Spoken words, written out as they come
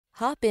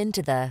Hop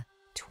into the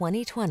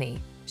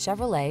 2020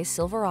 Chevrolet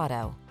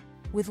Silverado.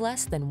 With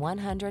less than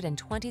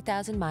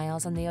 120,000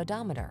 miles on the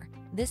odometer,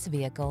 this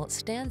vehicle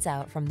stands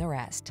out from the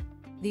rest.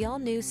 The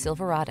all-new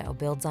Silverado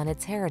builds on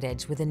its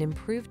heritage with an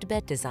improved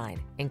bed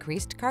design,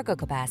 increased cargo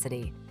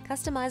capacity,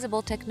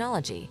 customizable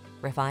technology,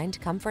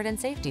 refined comfort and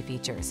safety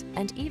features,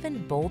 and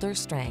even bolder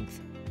strength.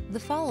 The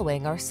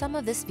following are some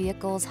of this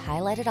vehicle's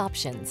highlighted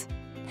options: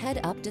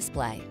 head-up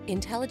display,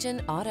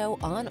 intelligent auto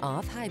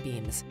on-off high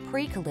beams,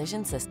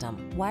 pre-collision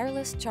system,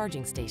 wireless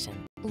charging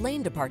station,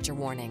 lane departure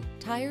warning,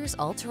 tires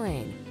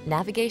all-terrain,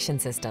 navigation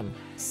system,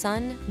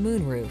 sun,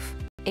 moonroof,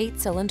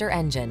 8-cylinder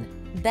engine,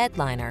 bed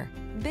liner.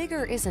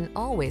 Bigger isn't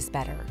always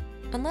better,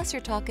 unless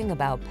you're talking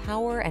about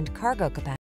power and cargo capacity.